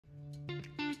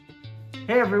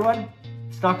Hey everyone,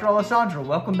 it's Dr. Alessandro.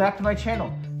 Welcome back to my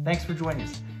channel. Thanks for joining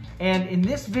us. And in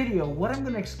this video, what I'm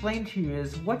going to explain to you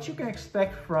is what you can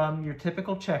expect from your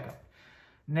typical checkup.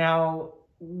 Now,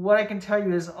 what I can tell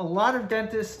you is a lot of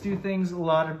dentists do things a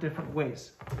lot of different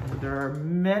ways. There are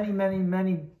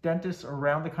many dentists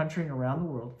around the country and around the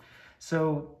world.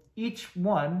 So each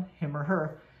one, him or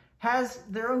her, has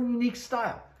their own unique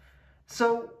style.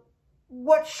 So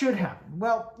what should happen?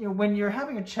 Well, when you're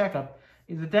having a checkup,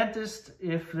 the dentist,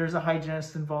 if there's a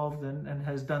hygienist involved and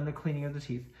has done the cleaning of the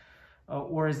teeth,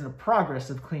 or is in the progress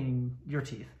of cleaning your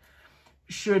teeth,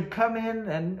 should come in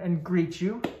and greet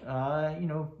you,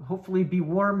 hopefully be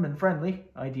warm and friendly,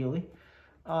 ideally.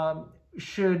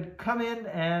 Should come in,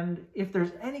 and if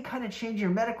there's any kind of change in your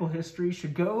medical history,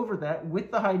 should go over that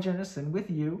with the hygienist and with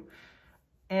you.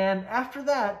 And after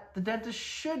that, the dentist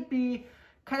should be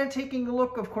kind of taking a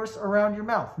look, of course, around your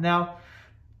mouth. Now,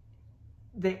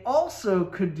 they also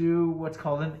could do what's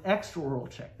called an extraoral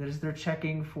check. That is, they're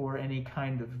checking for any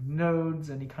kind of nodes,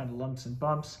 any kind of lumps and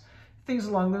bumps, things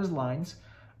along those lines.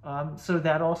 So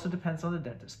that also depends on the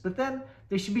dentist. But then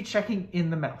they should be checking in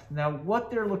the mouth. Now,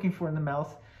 what they're looking for in the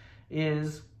mouth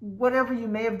is whatever you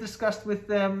may have discussed with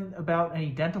them about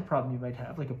any dental problem you might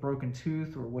have, like a broken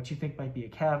tooth or what you think might be a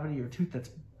cavity or a tooth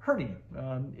that's hurting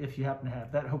you, if you happen to have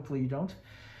that. Hopefully you don't.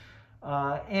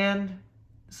 And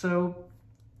so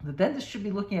the dentist should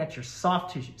be looking at your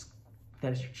soft tissues.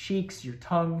 That is your cheeks, your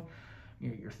tongue,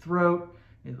 your throat,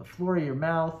 the floor of your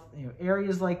mouth,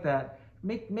 areas like that.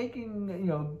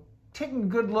 Taking a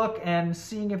good look and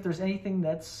seeing if there's anything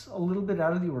that's a little bit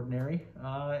out of the ordinary,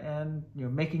 and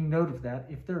making note of that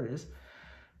if there is.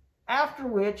 After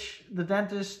which, the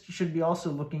dentist should be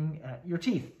also looking at your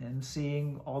teeth and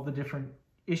seeing all the different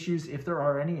issues, if there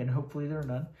are any, and hopefully there are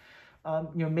none.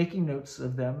 Making notes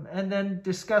of them, and then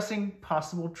discussing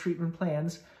possible treatment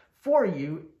plans for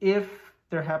you if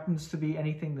there happens to be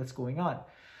anything that's going on.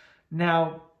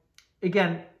 Now,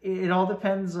 again, it all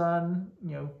depends on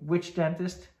which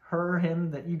dentist, her or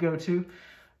him, that you go to.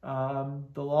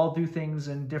 They'll all do things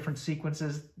in different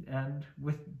sequences and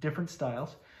with different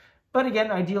styles. But again,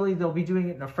 ideally, they'll be doing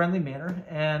it in a friendly manner.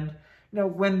 And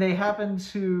when they happen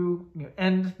to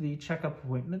end the checkup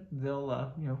appointment,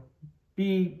 they'll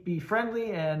be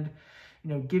friendly and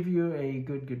give you a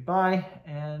good goodbye,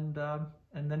 and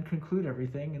then conclude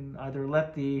everything and either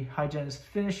let the hygienist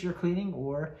finish your cleaning,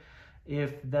 or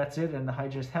if that's it and the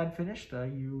hygienist had finished,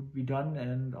 you'd be done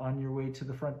and on your way to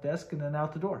the front desk and then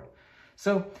out the door.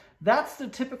 So that's the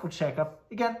typical checkup.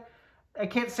 Again, I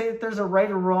can't say that there's a right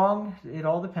or wrong. It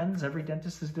all depends. Every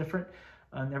dentist is different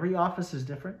and every office is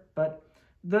different, but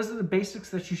those are the basics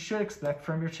that you should expect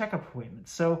from your checkup appointment.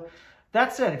 So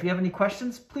that said, if you have any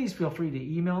questions, please feel free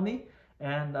to email me,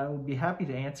 and I will be happy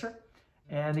to answer.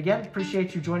 And again,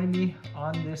 appreciate you joining me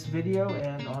on this video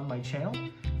and on my channel,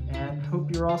 and hope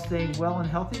you're all staying well and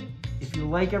healthy. If you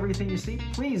like everything you see,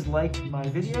 please like my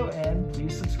video and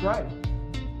please subscribe.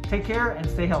 Take care and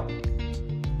stay healthy.